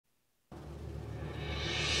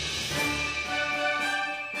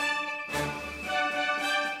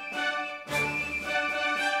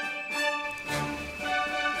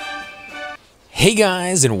Hey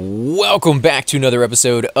guys, and welcome back to another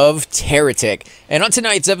episode of TerraTech. And on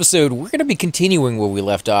tonight's episode, we're going to be continuing where we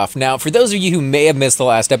left off. Now, for those of you who may have missed the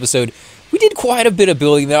last episode, we did quite a bit of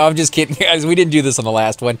building. No, I'm just kidding, guys. We didn't do this on the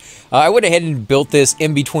last one. I went ahead and built this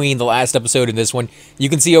in between the last episode and this one. You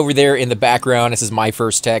can see over there in the background, this is my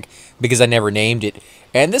first tech because I never named it.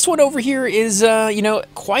 And this one over here is,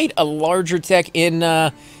 quite a larger tech in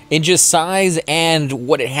just size and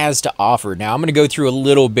what it has to offer. Now, I'm going to go through a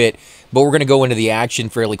little bit, but we're going to go into the action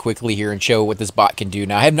fairly quickly here and show what this bot can do.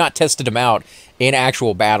 Now, I have not tested him out in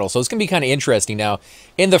actual battle, so it's going to be kind of interesting. Now,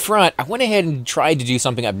 in the front, I went ahead and tried to do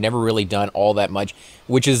something I've never really done all that much,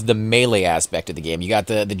 which is the melee aspect of the game. You got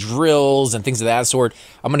the drills and things of that sort.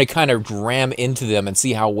 I'm going to kind of ram into them and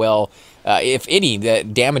see how well, if any, the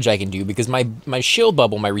damage I can do, because my shield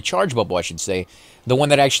bubble, my recharge bubble, I should say, the one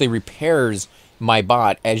that actually repairs my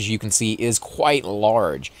bot, as you can see, is quite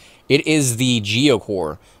large. It is the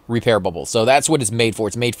Geocore repair bubble, so that's what it's made for.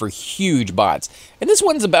 It's made for huge bots, and this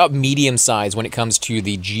one's about medium size when it comes to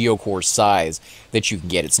the Geocore size that you can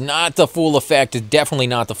get. It's not the full effect, it's definitely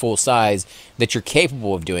not the full size that you're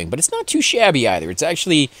capable of doing, but it's not too shabby either. It's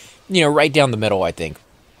actually, right down the middle, I think.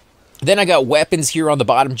 Then I got weapons here on the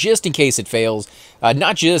bottom, just in case it fails.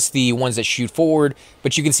 Not just the ones that shoot forward,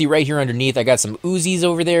 but you can see right here underneath, I got some Uzis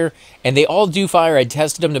over there, and they all do fire. I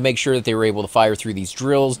tested them to make sure that they were able to fire through these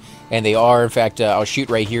drills, and they are. In fact, I'll shoot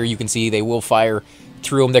right here. You can see they will fire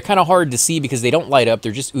through them. They're kind of hard to see because they don't light up.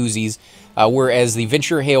 They're just Uzis, whereas the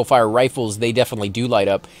Venture Hailfire rifles, they definitely do light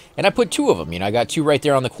up. And I put two of them. I got two right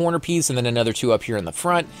there on the corner piece, and then another two up here in the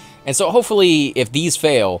front. And so hopefully, if these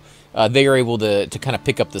fail, they are able to kind of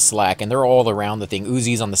pick up the slack, and they're all around the thing.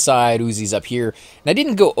 Uzis on the side, Uzis up here. And I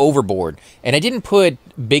didn't go overboard, and I didn't put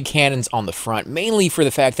big cannons on the front, mainly for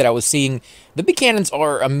the fact that I was seeing the big cannons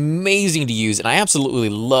are amazing to use, and I absolutely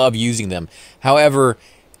love using them. However,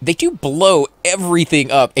 they do blow everything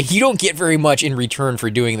up, and you don't get very much in return for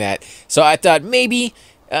doing that. So I thought maybe,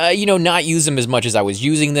 not use them as much as I was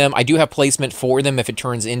using them. I do have placement for them if it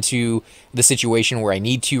turns into the situation where I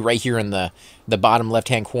need to. Right here in the bottom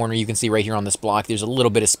left-hand corner, you can see right here on this block, there's a little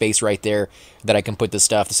bit of space right there that I can put the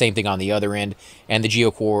stuff. The same thing on the other end. And the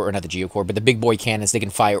Geocore, or not the Geocore, but the big boy cannons, they can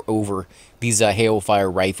fire over these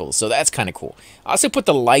Hailfire rifles. So that's kind of cool. I also put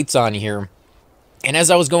the lights on here. And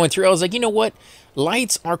as I was going through, I was like, you know what?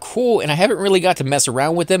 Lights are cool, and I haven't really got to mess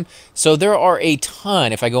around with them. So there are a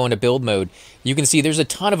ton, if I go into build mode, you can see there's a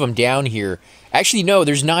ton of them down here. Actually, no,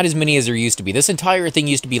 there's not as many as there used to be. This entire thing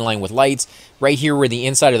used to be lined with lights. Right here where the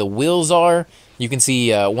inside of the wheels are, you can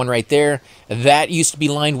see one right there. That used to be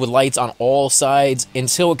lined with lights on all sides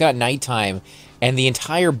until it got nighttime, and the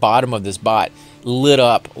entire bottom of this bot lit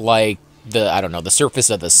up like the surface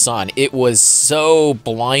of the sun. It was so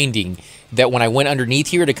blinding that when I went underneath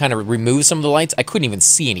here to kind of remove some of the lights, I couldn't even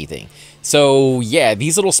see anything. So yeah,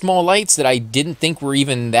 these little small lights that I didn't think were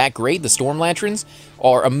even that great, the storm lanterns,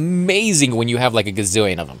 are amazing when you have like a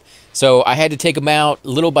gazillion of them. So I had to take them out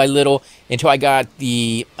little by little until I got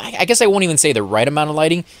the, I guess I won't even say the right amount of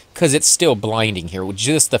lighting, because it's still blinding here with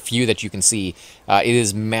just the few that you can see. It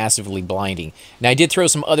is massively blinding. Now I did throw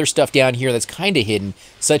some other stuff down here that's kind of hidden,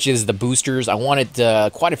 such as the boosters. I wanted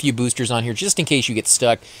quite a few boosters on here just in case you get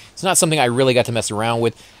stuck. It's not something I really got to mess around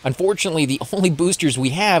with. Unfortunately, the only boosters we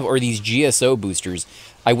have are these GSO boosters.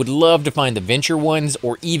 I would love to find the Venture ones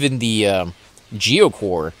or even the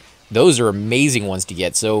Geocore. Those are amazing ones to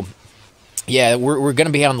get. So yeah, we're going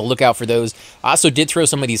to be on the lookout for those. I also did throw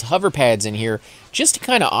some of these hover pads in here just to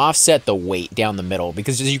kind of offset the weight down the middle,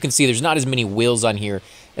 because as you can see, there's not as many wheels on here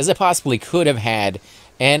as I possibly could have had,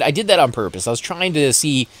 and I did that on purpose. I was trying to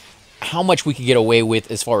see how much we could get away with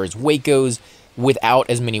as far as weight goes without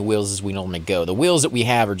as many wheels as we normally go. The wheels that we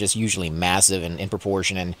have are just usually massive in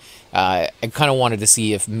proportion, and I kind of wanted to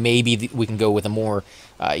see if maybe we can go with a more,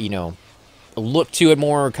 look to it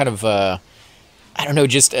more kind of,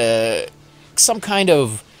 just some kind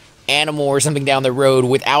of animal or something down the road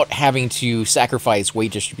without having to sacrifice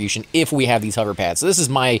weight distribution if we have these hover pads. So this is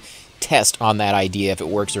my test on that idea, if it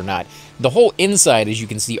works or not. The whole inside, as you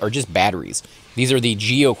can see, are just batteries. These are the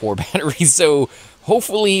Geocore batteries, so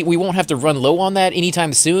hopefully we won't have to run low on that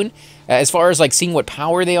anytime soon. As far as like seeing what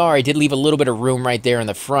power they are, I did leave a little bit of room right there in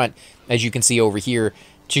the front, as you can see over here,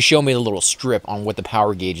 to show me the little strip on what the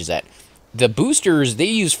power gauge is at. The boosters, they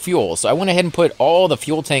use fuel, so I went ahead and put all the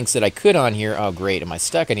fuel tanks that I could on here. Oh, great. Am I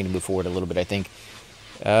stuck? I need to move forward a little bit, I think.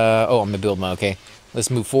 I'm in build mode. Okay, let's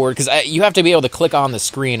move forward, because you have to be able to click on the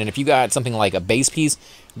screen, and if you got something like a base piece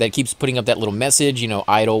that keeps putting up that little message,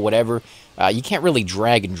 idle, whatever, you can't really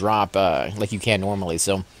drag and drop like you can normally.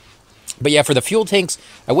 So But yeah, for the fuel tanks,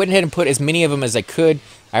 I went ahead and put as many of them as I could.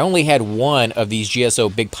 I only had one of these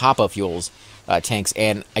GSO big pop-up fuels, tanks,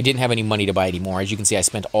 and I didn't have any money to buy any more. As you can see, I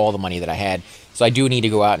spent all the money that I had, so I do need to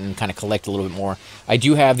go out and kind of collect a little bit more. I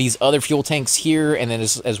do have these other fuel tanks here, and then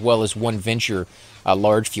as well as one Venture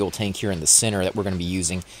large fuel tank here in the center that we're going to be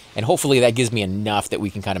using, and hopefully that gives me enough that we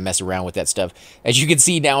can kind of mess around with that stuff. As you can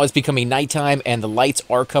see, now it's becoming nighttime, and the lights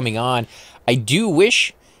are coming on. I do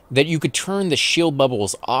wish that you could turn the shield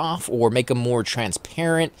bubbles off or make them more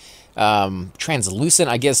transparent. Translucent,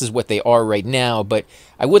 I guess, is what they are right now, but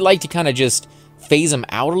I would like to kind of just phase them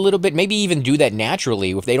out a little bit, maybe even do that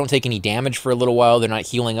naturally. If they don't take any damage for a little while, they're not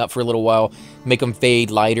healing up for a little while, make them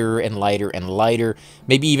fade lighter and lighter and lighter.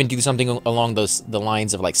 Maybe even do something along the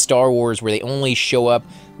lines of like Star Wars, where they only show up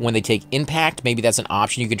when they take impact. Maybe that's an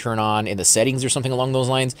option you can turn on in the settings or something along those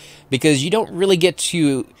lines, because you don't really get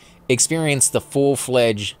to experience the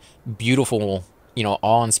full-fledged, beautiful, you know,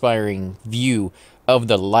 awe-inspiring view of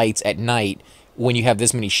the lights at night when you have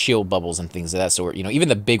this many shield bubbles and things of that sort. You know, even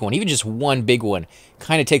the big one, even just one big one,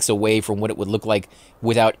 kind of takes away from what it would look like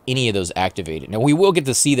without any of those activated. Now, we will get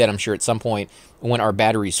to see that, I'm sure, at some point when our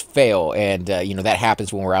batteries fail, and, you know, that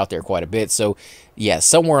happens when we're out there quite a bit. So, yeah,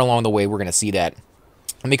 somewhere along the way, we're going to see that.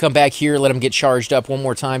 Let me come back here, let them get charged up one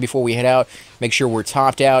more time before we head out, make sure we're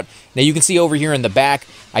topped out. Now, you can see over here in the back,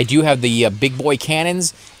 I do have the big boy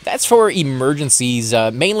cannons. That's for emergencies.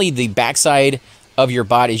 Mainly the backside of your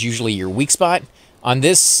bot is usually your weak spot. On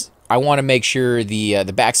this, I want to make sure the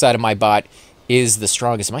backside of my bot is the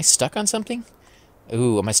strongest. Am I stuck on something?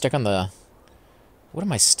 Ooh, am I stuck on the... What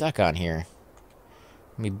am I stuck on here?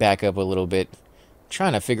 Let me back up a little bit. I'm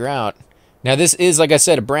trying to figure out... Now, this is, like I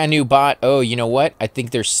said, a brand new bot. Oh, you know what? I think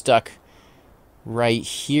they're stuck right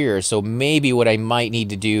here. So maybe what I might need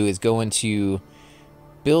to do is go into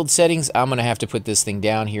build settings. I'm going to have to put this thing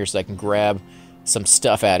down here so I can grab some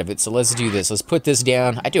stuff out of it. So let's do this. Let's put this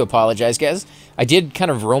down. I do apologize, guys. I did kind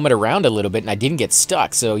of roam it around a little bit, and I didn't get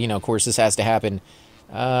stuck. So, you know, of course, this has to happen.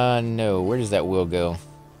 No. Where does that wheel go?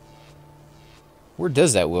 Where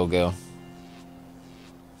does that wheel go?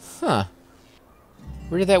 Huh.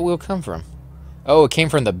 Where did that wheel come from? Oh, it came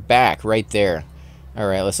from the back, right there. All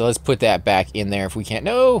right, so let's put that back in there if we can't.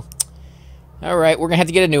 No! All right, we're going to have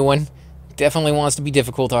to get a new one. Definitely wants to be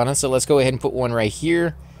difficult on us, so let's go ahead and put one right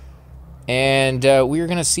here. And we're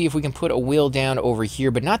going to see if we can put a wheel down over here,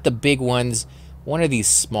 but not the big ones. One of these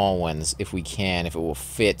small ones, if we can, if it will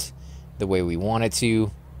fit the way we want it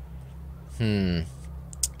to.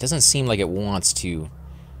 Doesn't seem like it wants to.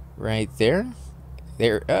 Right there?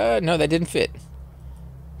 There. No, that didn't fit.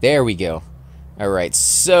 There we go. Alright,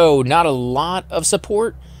 so not a lot of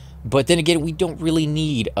support, but then again, we don't really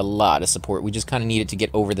need a lot of support. We just kind of need it to get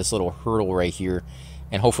over this little hurdle right here,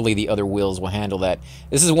 and hopefully the other wheels will handle that.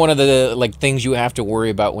 This is one of the things you have to worry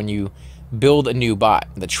about when you build a new bot,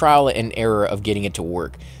 the trial and error of getting it to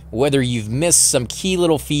work. Whether you've missed some key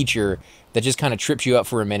little feature that just kind of trips you up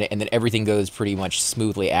for a minute, and then everything goes pretty much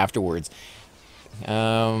smoothly afterwards.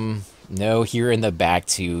 No, here in the back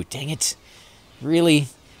too. Dang it. Really?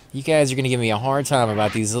 You guys are going to give me a hard time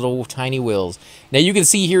about these little tiny wheels. Now, you can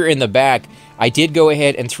see here in the back, I did go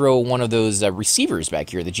ahead and throw one of those receivers back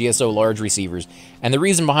here, the GSO large receivers. And the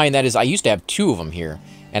reason behind that is I used to have 2 of them here.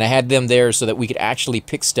 And I had them there so that we could actually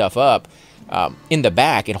pick stuff up in the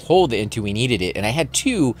back and hold it until we needed it. And I had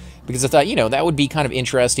 2 because I thought, you know, that would be kind of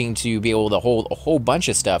interesting to be able to hold a whole bunch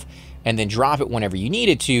of stuff and then drop it whenever you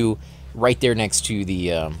needed to right there next to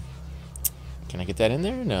the... Can I get that in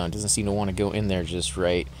there? No, it doesn't seem to want to go in there just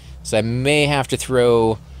right. So I may have to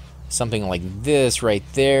throw something like this right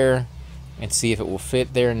there and see if it will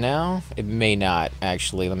fit there now. It may not,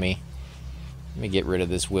 actually. Let me get rid of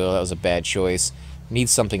this wheel. That was a bad choice. Need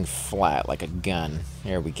something flat, like a gun.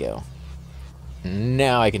 There we go.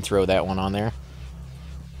 Now I can throw that one on there.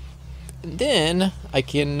 And then I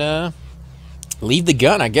can leave the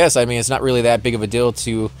gun, I guess. I mean, it's not really that big of a deal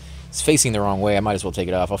to... It's facing the wrong way. I might as well take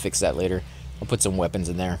it off. I'll fix that later. I'll put some weapons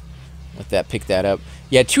in there. Let that pick that up.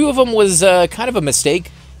 Yeah, 2 of them was kind of a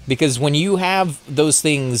mistake, because when you have those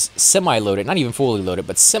things semi-loaded, not even fully loaded,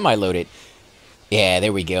 but semi-loaded, yeah,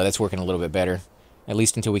 there we go. That's working a little bit better. At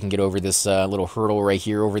least until we can get over this little hurdle right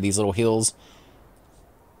here, over these little hills.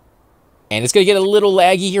 And it's going to get a little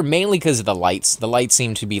laggy here, mainly because of the lights. The lights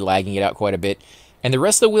seem to be lagging it out quite a bit. And the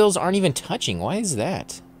rest of the wheels aren't even touching. Why is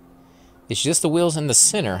that? It's just the wheels in the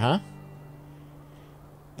center, huh?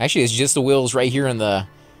 Actually, it's just the wheels right here in the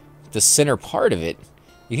center part of it.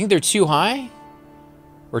 You think they're too high?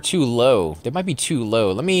 Or too low? They might be too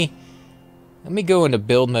low. Let me go into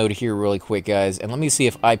build mode here really quick, guys. And let me see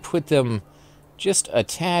if I put them just a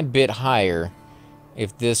tad bit higher,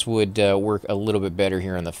 if this would work a little bit better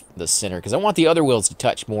here in the center. Because I want the other wheels to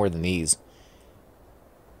touch more than these.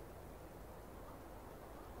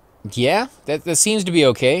 Yeah, that seems to be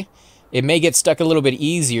okay. It may get stuck a little bit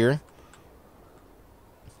easier.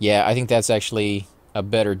 Yeah, I think that's actually a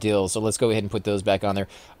better deal. So let's go ahead and put those back on there.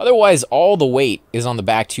 Otherwise, all the weight is on the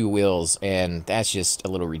back two wheels, and that's just a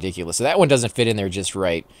little ridiculous. So that one doesn't fit in there just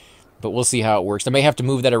right. But we'll see how it works. I may have to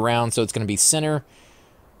move that around so it's going to be center.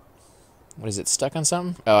 What is it, stuck on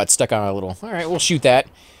something? Oh, it's stuck on a little... All right, we'll shoot that.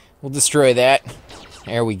 We'll destroy that.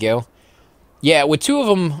 There we go. Yeah, with two of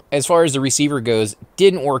them, as far as the receiver goes,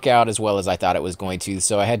 didn't work out as well as I thought it was going to,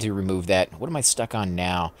 so I had to remove that. What am I stuck on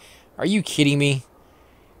now? Are you kidding me?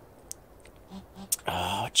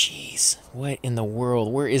 Oh, jeez. What in the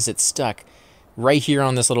world? Where is it stuck? Right here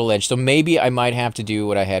on this little edge. So maybe I might have to do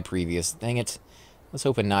what I had previous. Dang it. Let's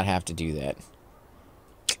hope and not have to do that.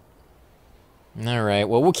 Alright,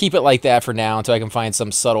 well, we'll keep it like that for now until I can find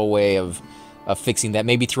some subtle way of fixing that.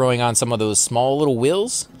 Maybe throwing on some of those small little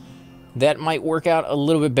wheels. That might work out a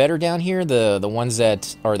little bit better down here. The ones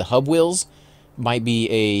that are the hub wheels might be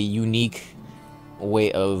a unique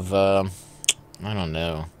way of, I don't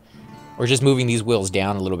know. Or just moving these wheels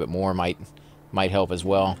down a little bit more might help as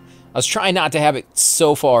well. I was trying not to have it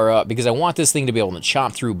so far up because I want this thing to be able to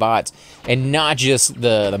chop through bots and not just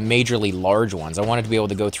the majorly large ones. I want it to be able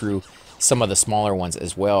to go through some of the smaller ones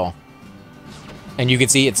as well. And you can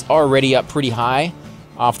see it's already up pretty high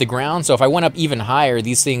off the ground. So if I went up even higher,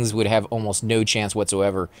 these things would have almost no chance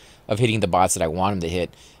whatsoever of hitting the bots that I want them to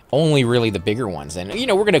hit. Only really the bigger ones. And, you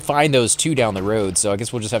know, we're going to find those too down the road. So I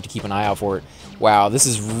guess we'll just have to keep an eye out for it. Wow, this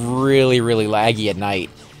is really, really laggy at night.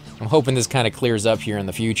 I'm hoping this kind of clears up here in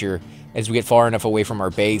the future. As we get far enough away from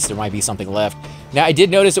our base, there might be something left. Now, I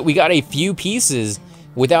did notice that we got a few pieces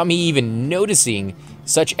without me even noticing,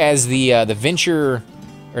 such as the venture,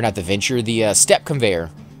 or not the venture, the step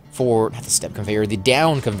conveyor for, not the step conveyor, the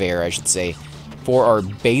down conveyor, I should say, for our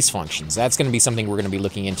base functions. That's going to be something we're going to be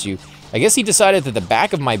looking into. I guess he decided that the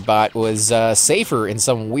back of my bot was safer in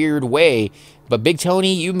some weird way, but Big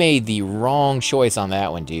Tony, you made the wrong choice on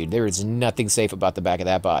that one, dude. There is nothing safe about the back of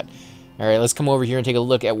that bot. All right, let's come over here and take a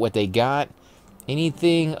look at what they got.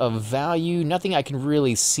 Anything of value? Nothing I can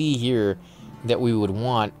really see here that we would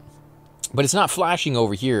want. But it's not flashing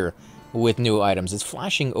over here with new items. It's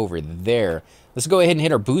flashing over there. Let's go ahead and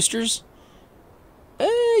hit our boosters.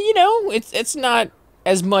 You know, it's not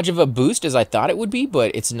as much of a boost as I thought it would be,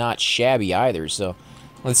 but it's not shabby either. So,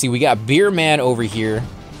 let's see. We got Beer Man over here.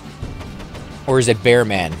 Or is it Bear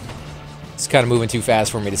Man? It's kind of moving too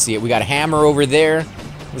fast for me to see it. We got Hammer over there.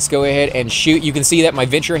 Let's go ahead and shoot. You can see that my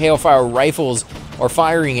Venture Hailfire rifles are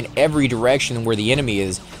firing in every direction where the enemy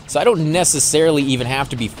is. So I don't necessarily even have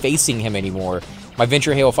to be facing him anymore. My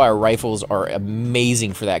Venture Hailfire rifles are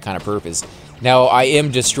amazing for that kind of purpose. Now, I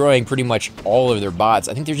am destroying pretty much all of their bots.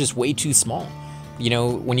 I think they're just way too small. You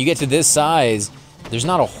know, when you get to this size, there's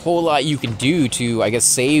not a whole lot you can do to, I guess,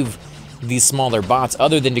 save these smaller bots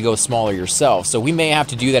other than to go smaller yourself. So we may have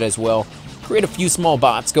to do that as well. Create a few small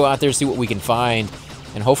bots, go out there, see what we can find,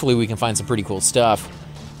 and hopefully we can find some pretty cool stuff.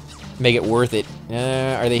 Make it worth it.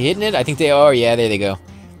 Are they hitting it? I think they are. Yeah, there they go.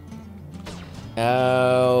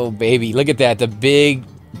 Oh, baby. Look at that. The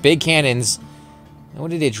big cannons.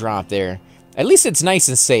 What did it drop there? At least it's nice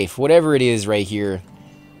and safe. Whatever it is right here.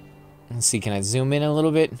 Let's see. Can I zoom in a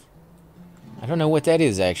little bit? I don't know what that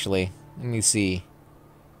is, actually. Let me see.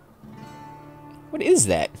 What is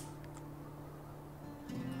that?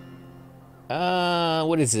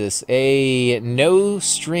 What is this? A no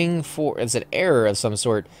string for... It's an error of some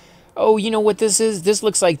sort. Oh, you know what this is? This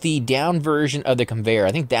looks like the down version of the conveyor.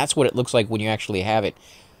 I think that's what it looks like when you actually have it.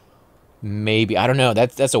 Maybe. I don't know.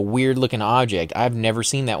 That's a weird looking object. I've never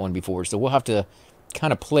seen that one before, so we'll have to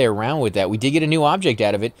kind of play around with that. We did get a new object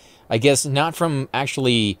out of it. I guess not from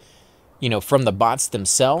actually, you know, from the bots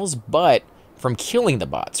themselves, but from killing the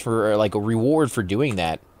bots for like a reward for doing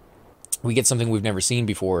that. We get something we've never seen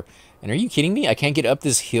before. And are you kidding me? I can't get up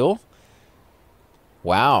this hill?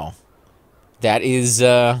 Wow. That is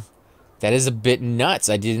a bit nuts.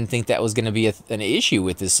 I didn't think that was going to be an issue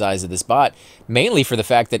with this size of this bot. Mainly for the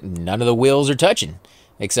fact that none of the wheels are touching.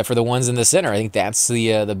 Except for the ones in the center. I think that's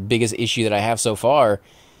the biggest issue that I have so far.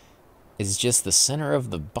 Is just the center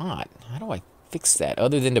of the bot. How do I fix that?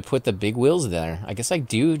 Other than to put the big wheels there. I guess I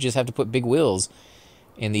do just have to put big wheels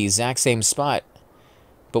in the exact same spot.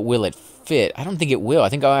 But will it fit? I don't think it will. I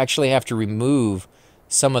think I'll actually have to remove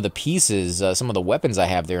some of the pieces, some of the weapons I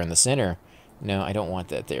have there in the center. No, I don't want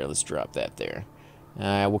that there. Let's drop that there.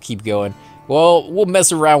 We'll keep going. Well, we'll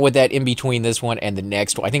mess around with that in between this one and the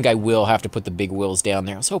next one. I think I will have to put the big wheels down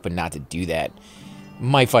there. I was hoping not to do that.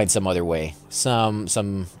 Might find some other way. Some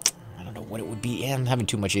I don't know what it would be. I'm having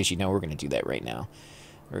too much issue. No, we're going to do that right now.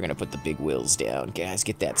 We're going to put the big wheels down. Guys,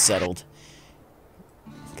 get that settled.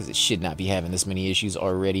 because it should not be having this many issues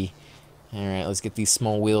already. Alright, let's get these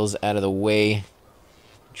small wheels out of the way.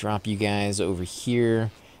 Drop you guys over here.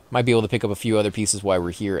 Might be able to pick up a few other pieces while we're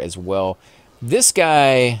here as well. This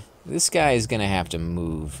guy is going to have to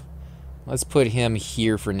move. Let's put him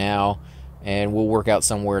here for now, and we'll work out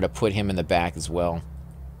somewhere to put him in the back as well.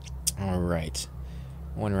 Alright.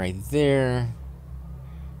 One right there.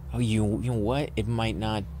 Oh, you know what? It might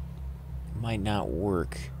not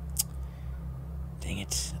work. Dang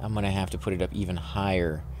it. I'm going to have to put it up even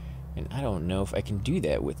higher. And I don't know if I can do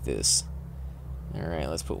that with this. Alright,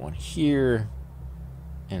 let's put one here.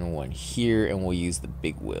 And one here. And we'll use the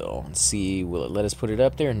big wheel. And see, will it let us put it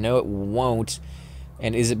up there? No, it won't.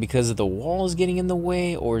 And is it because of the walls getting in the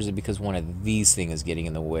way? Or is it because one of these things is getting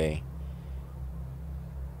in the way?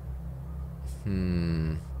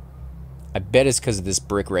 I bet it's because of this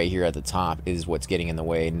brick right here at the top is what's getting in the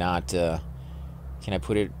way, not, can I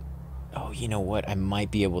put it, oh, you know what, I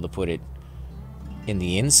might be able to put it in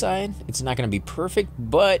the inside. It's not going to be perfect,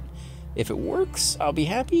 but if it works, I'll be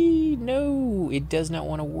happy. No, it does not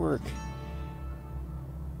want to work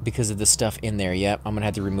because of the stuff in there. Yep, I'm going to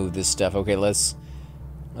have to remove this stuff. Okay, let's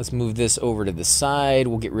move this over to the side.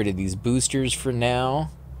 We'll get rid of these boosters for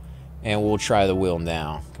now. And we'll try the wheel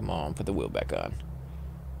now. Come on, put the wheel back on.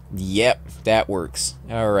 Yep, that works.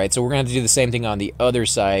 Alright, so we're going to have to do the same thing on the other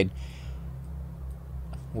side.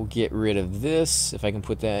 We'll get rid of this. If I can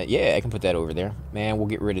put that... Yeah, I can put that over there. And we'll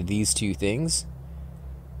get rid of these two things.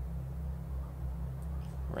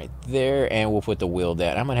 Right there. And we'll put the wheel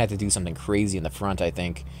down. I'm going to have to do something crazy in the front, I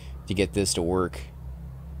think, to get this to work.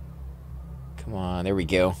 Come on, there we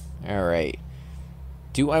go. Alright.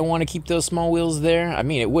 Do I want to keep those small wheels there? I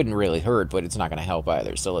mean, it wouldn't really hurt, but it's not going to help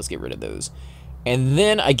either, so let's get rid of those. And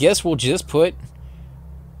then I guess we'll just put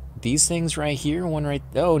these things right here, one right...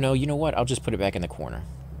 Oh, no, you know what? I'll just put it back in the corner.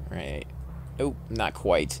 Right. Oh, not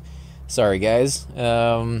quite. Sorry, guys.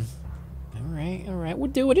 Alright, we're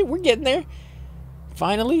doing it. We're getting there.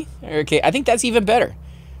 Finally. Okay, I think that's even better.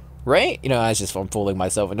 Right? You know, I was just fooling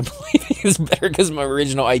myself into believing it's better because my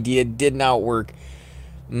original idea did not work.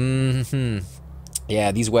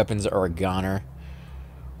 Yeah, these weapons are a goner.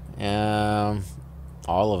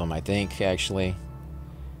 All of them, I think, actually.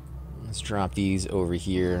 Let's drop these over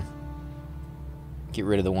here. Get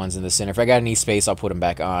rid of the ones in the center. If I got any space, I'll put them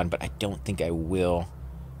back on, but I don't think I will.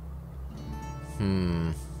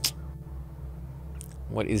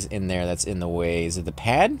 What is in there that's in the way? Is it the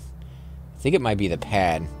pad? I think it might be the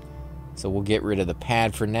pad. So we'll get rid of the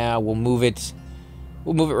pad for now. We'll move it.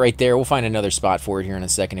 We'll move it right there. We'll find another spot for it here in a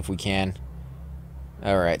second if we can.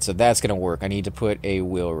 Alright, so that's going to work. I need to put a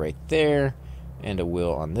wheel right there and a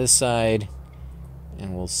wheel on this side.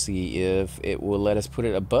 And we'll see if it will let us put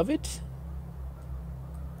it above it,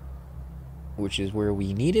 which is where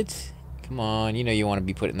we need it. Come on, you know you want to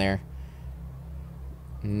be put in there.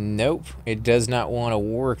 Nope, it does not want to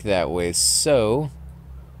work that way. So,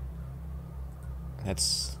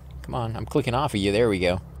 that's... Come on, I'm clicking off of you. There we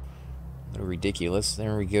go. A little ridiculous.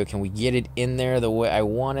 There we go. Can we get it in there the way I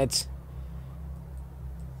want it?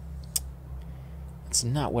 It's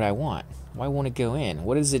not what I want. Why won't it go in?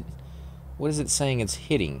 What is it saying it's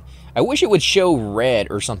hitting? I wish it would show red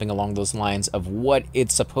or something along those lines of what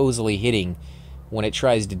it's supposedly hitting when it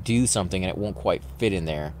tries to do something and it won't quite fit in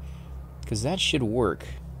there. Because that should work.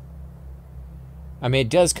 I mean, it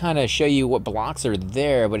does kind of show you what blocks are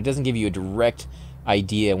there, but it doesn't give you a direct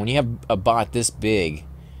idea. When you have a bot this big,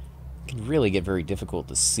 it can really get very difficult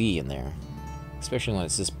to see in there. Especially when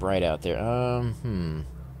it's this bright out there.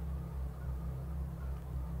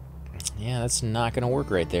 Yeah, that's not going to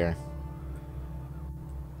work right there.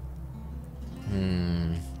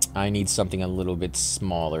 I need something a little bit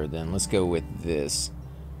smaller then. Let's go with this.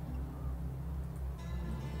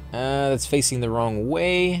 That's facing the wrong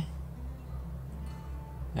way.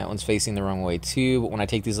 That one's facing the wrong way too, but when I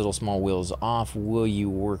take these little small wheels off, will you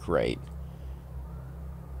work right?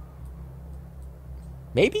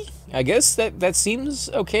 Maybe? I guess that seems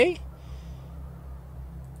okay.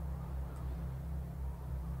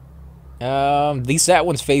 At least that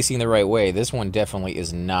one's facing the right way. This one definitely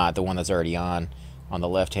is not. The one that's already on the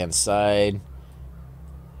left-hand side.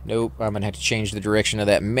 Nope, I'm going to have to change the direction of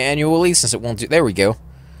that manually since it won't do... There we go.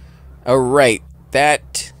 Alright,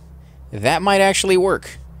 that might actually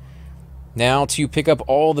work. Now to pick up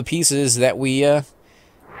all the pieces that we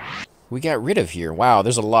got rid of here. Wow,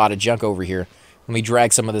 there's a lot of junk over here. Let me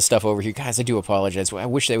drag some of this stuff over here. Guys, I do apologize. I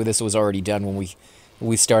wish that this was already done when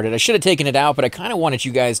we started. I should have taken it out, but I kind of wanted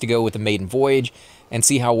you guys to go with the maiden voyage and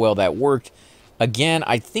see how well that worked. Again,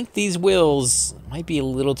 I think these wheels might be a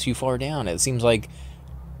little too far down. It seems like,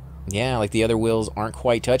 yeah, like the other wheels aren't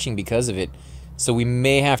quite touching because of it. So we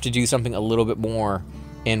may have to do something a little bit more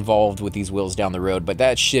involved with these wheels down the road, but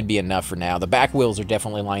that should be enough for now. The back wheels are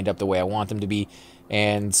definitely lined up the way I want them to be,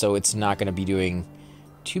 and so it's not going to be doing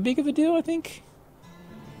too big of a deal, I think.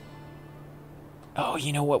 Oh,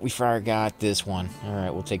 you know what? We forgot this one. All right,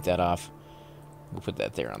 we'll take that off. We'll put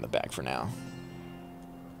that there on the back for now.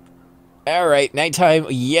 All right, nighttime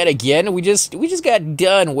yet again. We just got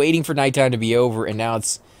done waiting for nighttime to be over, and now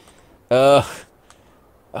it's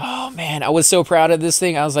oh man, I was so proud of this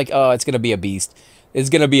thing. I was like, oh, it's gonna be a beast. It's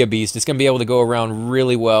gonna be a beast. It's gonna be able to go around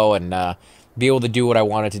really well and be able to do what I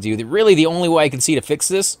want it to do. Really, the only way I can see to fix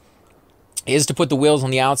this is to put the wheels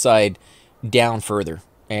on the outside down further.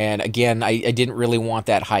 And again, I didn't really want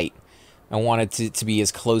that height. I wanted to be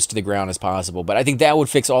as close to the ground as possible. But I think that would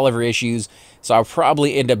fix all of our issues. So I'll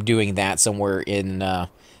probably end up doing that somewhere in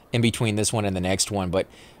between this one and the next one. But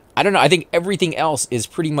I don't know. I think everything else is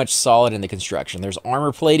pretty much solid in the construction. There's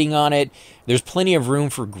armor plating on it. There's plenty of room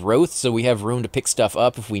for growth. So we have room to pick stuff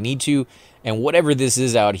up if we need to. And whatever this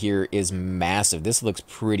is out here is massive. This looks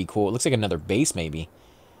pretty cool. It looks like another base maybe.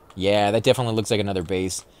 Yeah, that definitely looks like another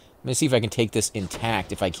base. Let me see if I can take this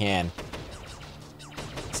intact, if I can.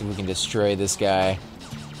 See if we can destroy this guy.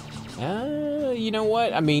 You know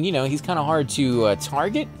what? I mean, you know, he's kind of hard to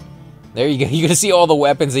target. There you go. You're going to see all the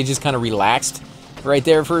weapons. They just kind of relaxed right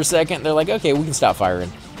there for a second. They're like, okay, we can stop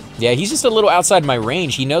firing. Yeah, he's just a little outside my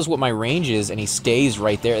range. He knows what my range is, and he stays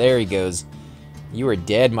right there. There he goes. You are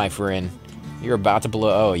dead, my friend. You're about to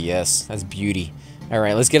blow. Oh, yes. That's beauty. All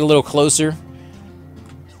right, let's get a little closer.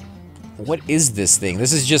 What is this thing?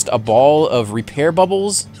 This is just a ball of repair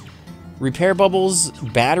bubbles,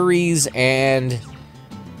 batteries, and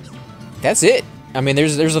that's it. I mean,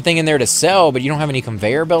 there's a thing in there to sell, but you don't have any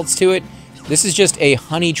conveyor belts to it. This is just a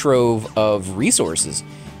honey trove of resources.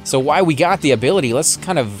 So why we got the ability, let's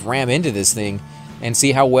kind of ram into this thing and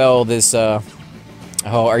see how well this, oh,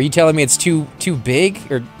 are you telling me it's too big?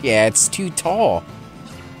 Or, yeah, it's too tall.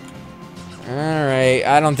 Alright,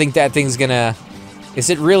 I don't think that thing's gonna... Is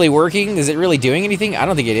it really working? Is it really doing anything? I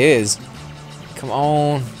don't think it is. Come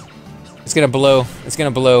on. It's gonna blow. It's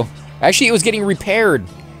gonna blow. Actually, it was getting repaired.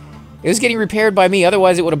 It was getting repaired by me.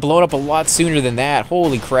 Otherwise, it would have blown up a lot sooner than that.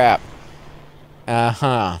 Holy crap.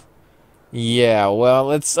 Uh-huh. Yeah, well,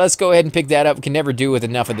 let's go ahead and pick that up. We can never do with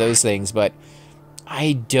enough of those things, but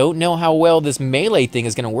I don't know how well this melee thing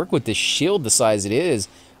is gonna work with this shield the size it is.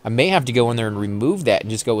 I may have to go in there and remove that and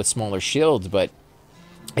just go with smaller shields, but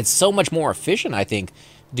it's so much more efficient, I think,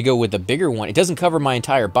 to go with the bigger one. It doesn't cover my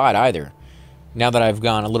entire bot either. Now that I've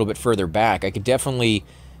gone a little bit further back, I could definitely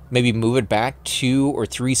maybe move it back 2 or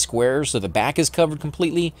 3 squares so the back is covered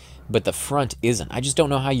completely, but the front isn't. I just don't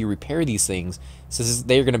know how you repair these things, since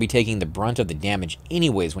they're going to be taking the brunt of the damage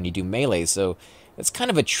anyways when you do melee, so it's kind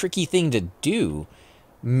of a tricky thing to do.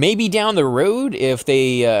 Maybe down the road, if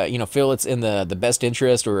they you know, feel it's in the best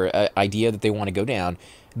interest or idea that they want to go down,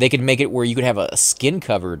 they could make it where you could have a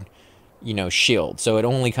skin-covered, you know, shield. So it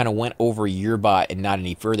only kind of went over your bot and not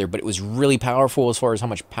any further. But it was really powerful as far as how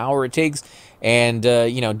much power it takes. And,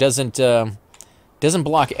 you know, doesn't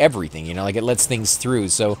block everything, you know, like it lets things through.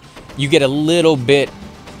 So you get a little bit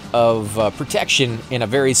of protection in a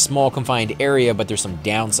very small confined area, but there's some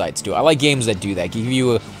downsides to it. I like games that do that. Give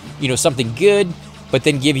you, you know, something good, but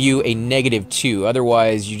then give you a -2.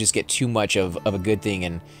 Otherwise, you just get too much of a good thing,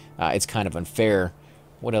 and it's kind of unfair.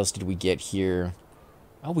 What else did we get here?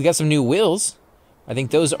 Oh, we got some new wheels. I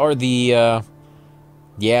think those are the,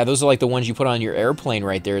 yeah, those are like the ones you put on your airplane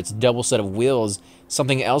right there. It's a double set of wheels.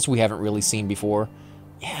 Something else we haven't really seen before.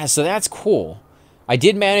 Yeah, so that's cool. I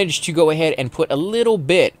did manage to go ahead and put a little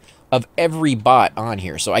bit of every bot on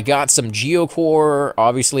here. So I got some Geocore,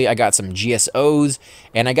 obviously I got some GSOs,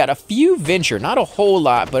 and I got a few Venture. Not a whole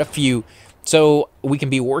lot, but a few. So we can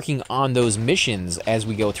be working on those missions as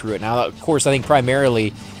we go through it. Now, of course, I think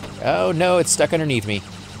primarily... Oh, no, it's stuck underneath me.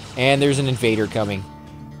 And there's an Invader coming.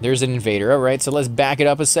 There's an Invader. All right, so let's back it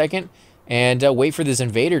up a second and wait for this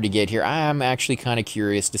Invader to get here. I'm actually kind of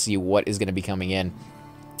curious to see what is going to be coming in.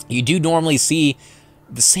 You do normally see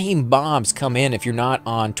the same bombs come in if you're not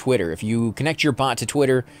on Twitter. If you connect your bot to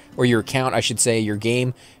Twitter, or your account, I should say, your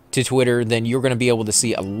game to Twitter, then you're going to be able to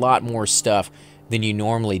see a lot more stuff than you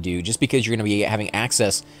normally do, just because you're going to be having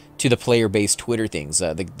access to the player-based Twitter things,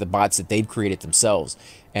 the bots that they've created themselves.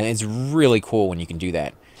 And it's really cool when you can do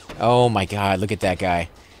that. Oh my god, look at that guy.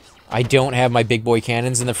 I don't have my big boy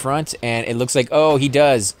cannons in the front, and it looks like, oh, he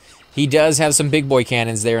does. He does have some big boy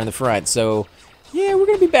cannons there in the front, so yeah, we're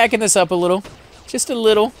going to be backing this up a little. Just a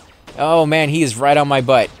little. Oh man, he is right on my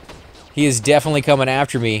butt. He is definitely coming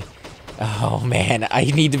after me. Oh man, I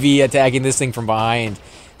need to be attacking this thing from behind.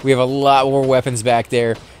 We have a lot more weapons back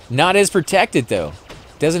there. Not as protected, though.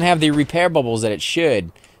 Doesn't have the repair bubbles that it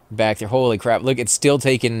should back there. Holy crap. Look, it's still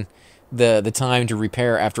taking the time to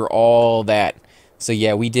repair after all that. So,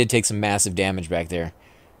 yeah, we did take some massive damage back there.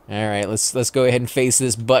 All right, let's go ahead and face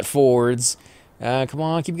this butt forwards. Come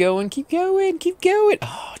on, keep going, keep going, keep going.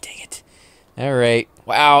 Oh, dang it. All right.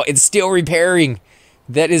 Wow, it's still repairing.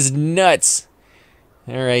 That is nuts.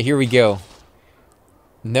 All right, here we go.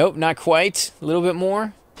 Nope, not quite. A little bit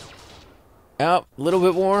more. Oh, a little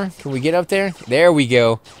bit more. Can we get up there? There we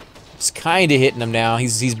go. It's kind of hitting him now.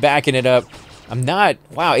 He's backing it up. I'm not...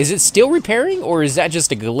 Wow, is it still repairing, or is that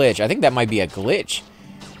just a glitch? I think that might be a glitch.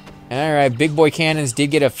 All right, big boy cannons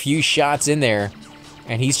did get a few shots in there,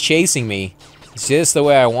 and he's chasing me. It's just the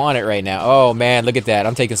way I want it right now. Oh, man, look at that.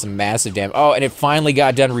 I'm taking some massive damage. Oh, and it finally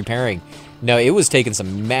got done repairing. No, it was taking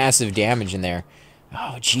some massive damage in there.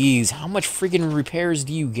 Oh, jeez. How much freaking repairs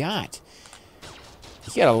do you got?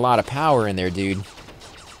 You got a lot of power in there, dude.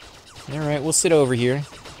 All right, we'll sit over here.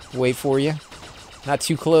 Wait for you. Not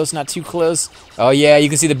too close, not too close. Oh, yeah, you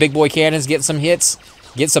can see the big boy cannons getting some hits.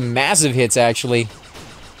 Get some massive hits, actually.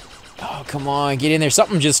 Oh, come on, get in there.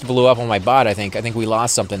 Something just blew up on my bot, I think. I think we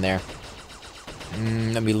lost something there.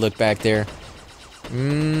 Let me look back there.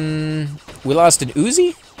 We lost an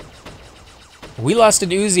Uzi? We lost an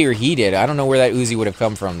Uzi, or he did. I don't know where that Uzi would have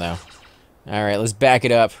come from, though. All right, let's back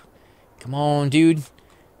it up. Come on, dude.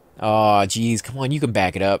 Oh, jeez. Come on, you can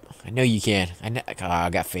back it up. I know you can. I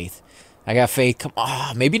got faith. I got faith. Come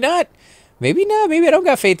on. Maybe not. Maybe not. Maybe I don't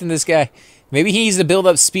got faith in this guy. Maybe he needs to build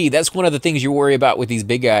up speed. That's one of the things you worry about with these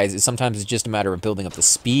big guys. Is sometimes it's just a matter of building up the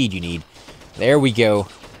speed you need. There we go.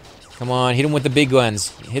 Come on. Hit him with the big guns.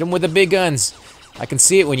 Hit him with the big guns. I can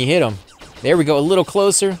see it when you hit him. There we go. A little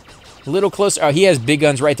closer. A little closer. Oh, he has big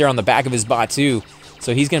guns right there on the back of his bot, too.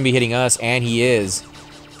 So he's going to be hitting us, and he is.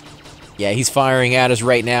 Yeah, he's firing at us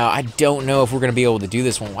right now. I don't know if we're going to be able to do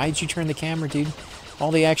this one. Why did you turn the camera, dude?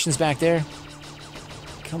 All the action's back there.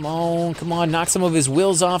 Come on, come on. Knock some of his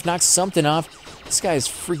wheels off. Knock something off. This guy is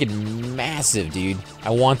freaking massive, dude.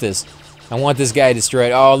 I want this. I want this guy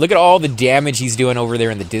destroyed. Oh, look at all the damage he's doing over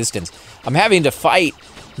there in the distance. I'm having to fight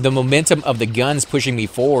the momentum of the guns pushing me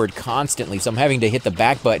forward constantly. So I'm having to hit the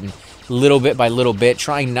back button little bit by little bit,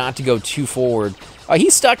 trying not to go too forward. Oh,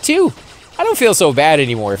 he's stuck too. I don't feel so bad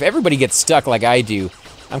anymore. If everybody gets stuck like I do,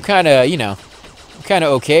 I'm kind of, you know, I'm kind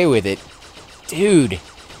of okay with it. Dude,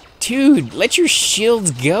 let your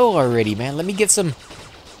shields go already, man. Let me get some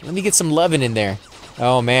loving in there.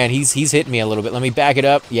 Oh, man, he's hitting me a little bit. Let me back it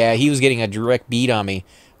up. Yeah, he was getting a direct beat on me.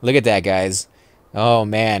 Look at that, guys. Oh,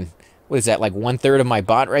 man. What is that, like 1/3 of my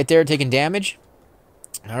bot right there taking damage?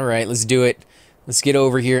 All right, let's do it. Let's get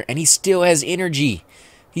over here. And he still has energy.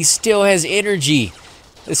 He still has energy.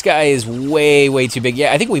 This guy is way, way too big.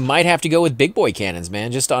 Yeah, I think we might have to go with big boy cannons,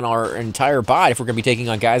 man, just on our entire bot if we're going to be taking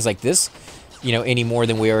on guys like this, you know, any more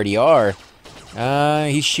than we already are.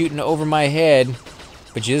 He's shooting over my head,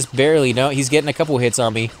 but just barely. No, he's getting a couple hits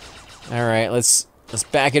on me. All right, let's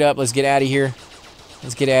back it up. Let's get out of here.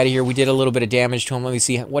 Let's get out of here. We did a little bit of damage to him. Let me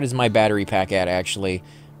see. What is my battery pack at, actually?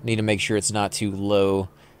 Need to make sure it's not too low.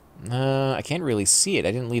 I can't really see it.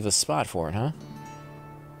 I didn't leave a spot for it, huh?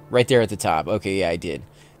 Right there at the top. Okay, yeah, I did.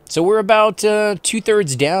 So we're about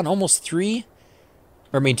 2/3 down, almost 3.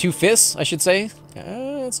 Or, I mean, 2/5, I should say.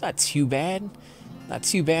 It's not too bad. Not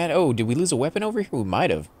too bad. Oh, did we lose a weapon over here? We might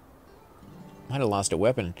have. Might have lost a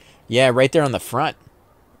weapon. Yeah, right there on the front.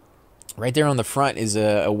 Right there on the front is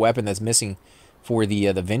a weapon that's missing for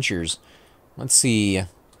the Ventures. Let's see.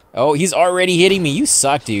 Oh, he's already hitting me. You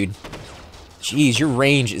suck, dude. Jeez, your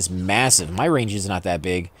range is massive. My range is not that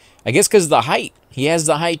big. I guess because of the height. He has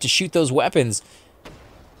the height to shoot those weapons.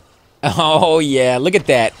 Oh, yeah. Look at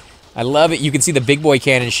that. I love it. You can see the big boy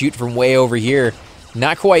cannon shoot from way over here.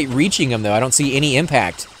 Not quite reaching him, though. I don't see any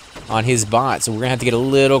impact on his bot. So we're going to have to get a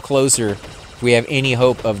little closer if we have any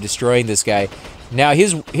hope of destroying this guy. Now,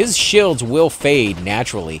 his shields will fade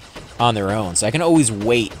naturally on their own. So I can always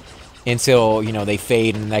wait until, you know, they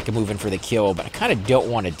fade and I can move in for the kill. But I kind of don't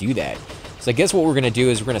want to do that. So I guess what we're going to do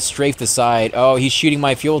is we're going to strafe the side. Oh, he's shooting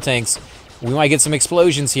my fuel tanks. We might get some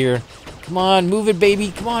explosions here. Come on, move it,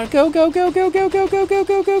 baby. Come on, go, go, go, go, go, go, go, go,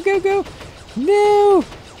 go, go, go, go. No,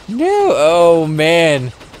 no. Oh,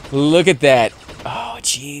 man. Look at that. Oh,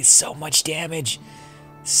 jeez, so much damage.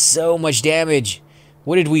 So much damage.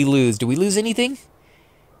 What did we lose? Did we lose anything?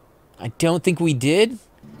 I don't think we did.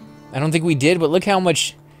 I don't think we did, but look how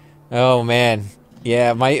much... Oh, man.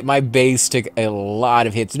 Yeah, my base took a lot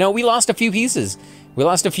of hits. No, we lost a few pieces. We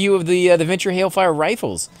lost a few of the Venture Hailfire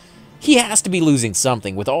rifles. He has to be losing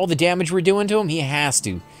something. With all the damage we're doing to him, he has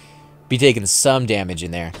to be taking some damage in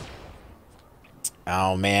there.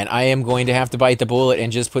 Oh, man, I am going to have to bite the bullet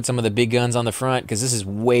and just put some of the big guns on the front because this is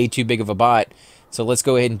way too big of a bot. So let's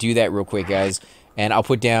go ahead and do that real quick, guys. And I'll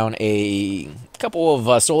put down a couple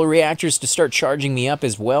of solar reactors to start charging me up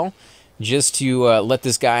as well, just to let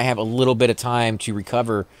this guy have a little bit of time to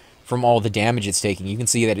recover from all the damage it's taking. You can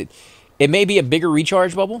see that it may be a bigger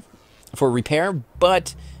recharge bubble for repair,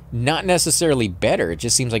 but not necessarily better. It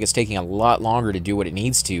just seems like it's taking a lot longer to do what it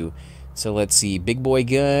needs to. So let's see, big boy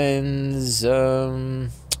guns,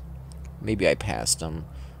 maybe I passed them.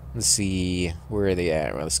 Let's see, where are they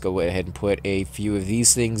at? Well, let's go ahead and put a few of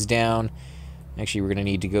these things down. Actually, we're going to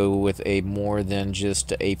need to go with a more than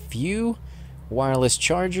just a few wireless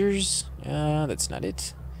chargers. That's not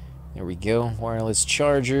it. There we go, wireless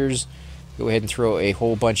chargers. Go ahead and throw a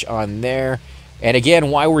whole bunch on there. And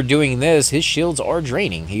again, while we're doing this, his shields are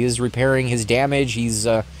draining. He is repairing his damage. He's,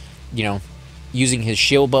 you know, using his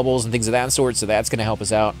shield bubbles and things of that sort, so that's going to help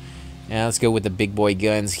us out. Now let's go with the big boy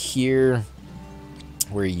guns here.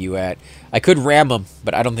 Where are you at? I could ram them,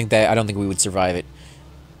 but I don't think we would survive it.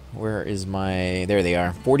 Where is my... There they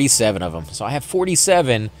are. 47 of them. So I have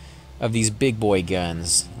 47 of these big boy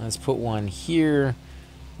guns. Let's put one here,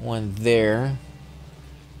 one there,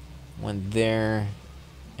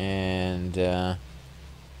 and I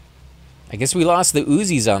guess we lost the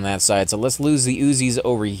Uzis on that side, so let's lose the Uzis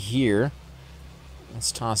over here.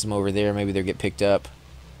 Let's toss them over there. Maybe they'll get picked up.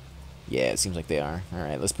 Yeah, it seems like they are.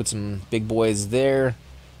 Alright, let's put some big boys there.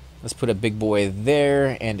 Let's put a big boy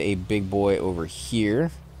there and a big boy over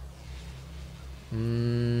here.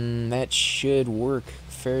 That should work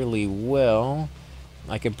fairly well.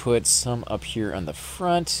 I could put some up here on the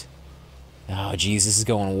front. Oh, geez, this is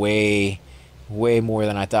going way more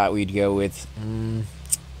than I thought we'd go with.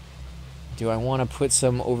 Do I want to put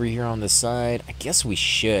some over here on the side? I guess we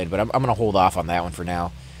should, but I'm going to hold off on that one for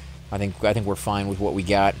now. I think we're fine with what we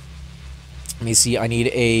got. Let me see. I need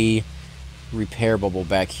a repair bubble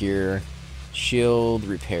back here. Shield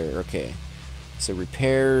repair. Okay. So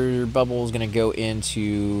repair bubble is going to go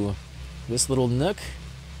into this little nook.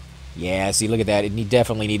 Yeah, see, look at that. It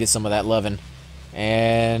definitely needed some of that loving.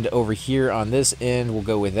 And over here on this end, we'll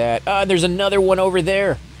go with that. Ah, there's another one over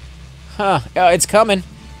there. Huh. Oh, it's coming.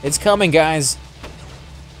 It's coming, guys.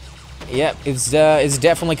 Yep, it's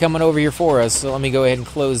definitely coming over here for us. So let me go ahead and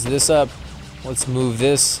close this up. Let's move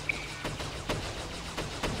this.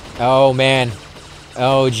 Oh, man.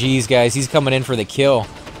 Oh, geez, guys. He's coming in for the kill.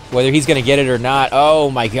 Whether he's going to get it or not. Oh,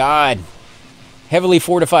 my God. Heavily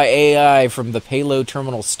Fortify AI from the Payload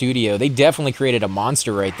Terminal Studio. They definitely created a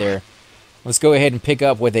monster right there. Let's go ahead and pick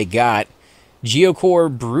up what they got.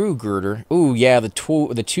 Geocore Brew Girder. Ooh, yeah, the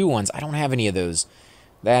two ones. I don't have any of those.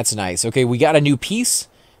 That's nice. Okay, we got a new piece.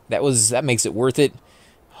 That makes it worth it.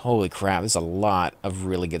 Holy crap, there's a lot of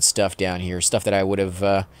really good stuff down here. Stuff that I would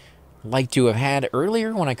have liked to have had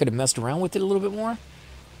earlier when I could have messed around with it a little bit more.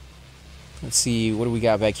 Let's see, what do we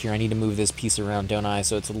got back here? I need to move this piece around, don't I?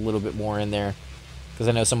 So it's a little bit more in there. Because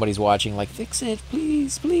I know somebody's watching, like, fix it,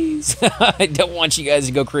 please, please. I don't want you guys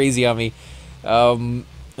to go crazy on me.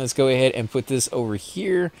 Let's go ahead and put this over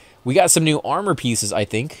here. We got some new armor pieces, I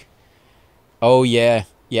think. Oh, yeah.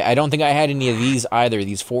 Yeah, I don't think I had any of these either,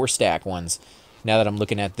 these 4-stack ones, now that I'm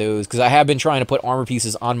looking at those. Because I have been trying to put armor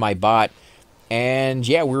pieces on my bot. And,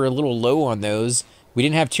 yeah, we're a little low on those. We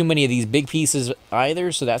didn't have too many of these big pieces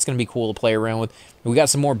either, so that's going to be cool to play around with. We got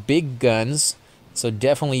some more big guns, so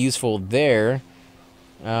definitely useful there.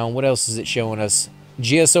 What else is it showing us?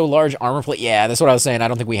 GSO large armor plate. Yeah, that's what I was saying. I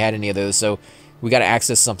don't think we had any of those, so we got to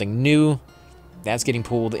access something new. That's getting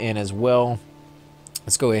pulled in as well.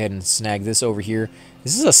 Let's go ahead and snag this over here.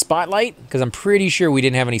 Is this a spotlight? Because I'm pretty sure we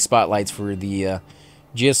didn't have any spotlights for the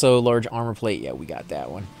GSO large armor plate. Yeah, we got that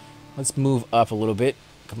one. Let's move up a little bit.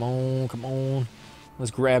 Come on, come on. Let's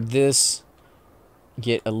grab this.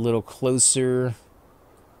 Get a little closer.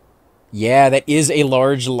 Yeah, that is a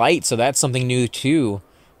large light, so that's something new too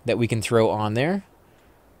that we can throw on there.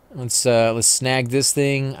 Let's snag this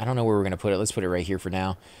thing. I don't know where we're gonna put it. Let's put it right here for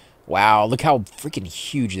now. Wow, look how freaking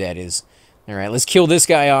huge that is. All right, let's kill this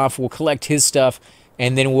guy off. We'll collect his stuff,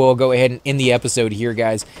 and then we'll go ahead and end the episode here,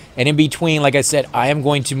 guys. And in between, like I said, I am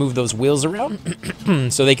going to move those wheels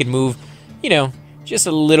around so they can move, you know, just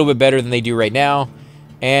a little bit better than they do right now.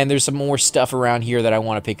 And there's some more stuff around here that I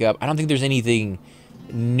want to pick up. I don't think there's anything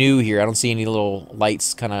new here. I don't see any little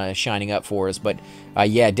lights kind of shining up for us. But,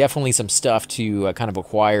 yeah, definitely some stuff to kind of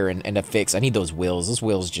acquire and to fix. I need those wheels. Those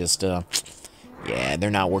wheels just, yeah, they're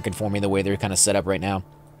not working for me the way they're kind of set up right now.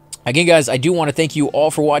 Again, guys, I do want to thank you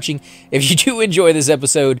all for watching. If you do enjoy this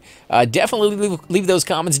episode, definitely leave those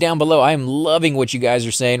comments down below. I am loving what you guys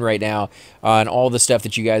are saying right now on all the stuff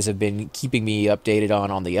that you guys have been keeping me updated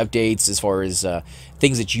on the updates, as far as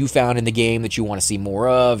things that you found in the game that you want to see more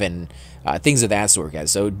of, and things of that sort,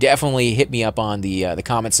 guys. So definitely hit me up on the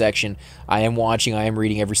comment section. I am watching. I am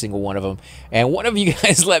reading every single one of them. And one of you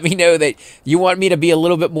guys let me know that you want me to be a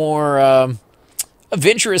little bit more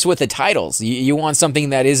adventurous with the titles. You want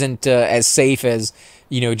something that isn't as safe as,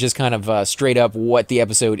 just kind of straight up what the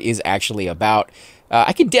episode is actually about.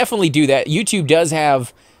 I could definitely do that. YouTube does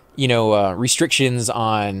have, restrictions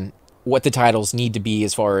on what the titles need to be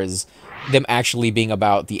as far as them actually being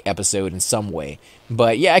about the episode in some way.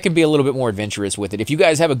 But yeah, I can be a little bit more adventurous with it. If you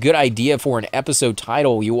guys have a good idea for an episode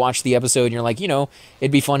title, you watch the episode and you're like,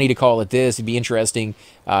 it'd be funny to call it this, it'd be interesting,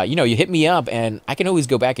 you hit me up and I can always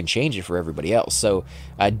go back and change it for everybody else. So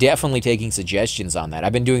definitely taking suggestions on that.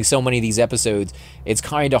 I've been doing so many of these episodes, it's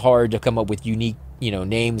kind of hard to come up with unique,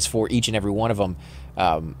 names for each and every one of them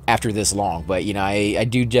after this long. But, I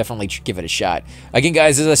do definitely give it a shot. Again,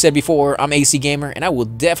 guys, as I said before, I'm AC Gamer, and I will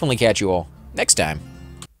definitely catch you all next time.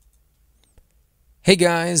 Hey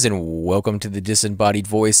guys, and welcome to the disembodied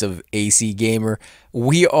voice of AC Gamer.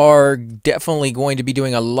 We are definitely going to be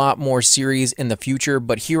doing a lot more series in the future,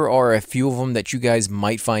 but here are a few of them that you guys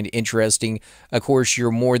might find interesting. Of course,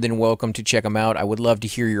 you're more than welcome to check them out. I would love to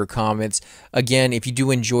hear your comments. Again, if you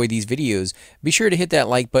do enjoy these videos, be sure to hit that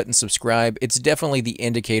like button, subscribe. It's definitely the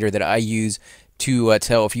indicator that I use to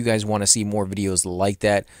tell if you guys want to see more videos like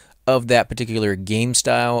that, of that particular game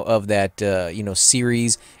style, of that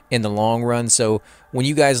series in the long run. So when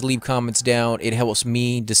you guys leave comments down, it helps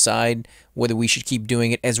me decide whether we should keep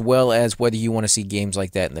doing it, as well as whether you want to see games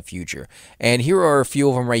like that in the future. And here are a few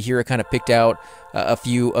of them right here. I kind of picked out a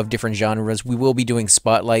few of different genres. We will be doing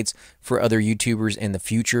spotlights for other YouTubers in the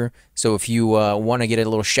future. So if you want to get a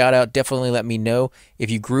little shout out, definitely let me know.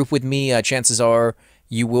 If you group with me, chances are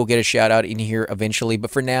you will get a shout out in here eventually.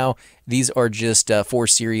 But for now, these are just 4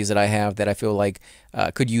 series that I have that I feel like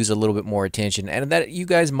could use a little bit more attention, and that you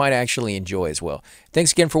guys might actually enjoy as well.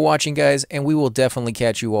 Thanks again for watching, guys, and we will definitely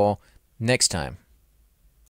catch you all next time.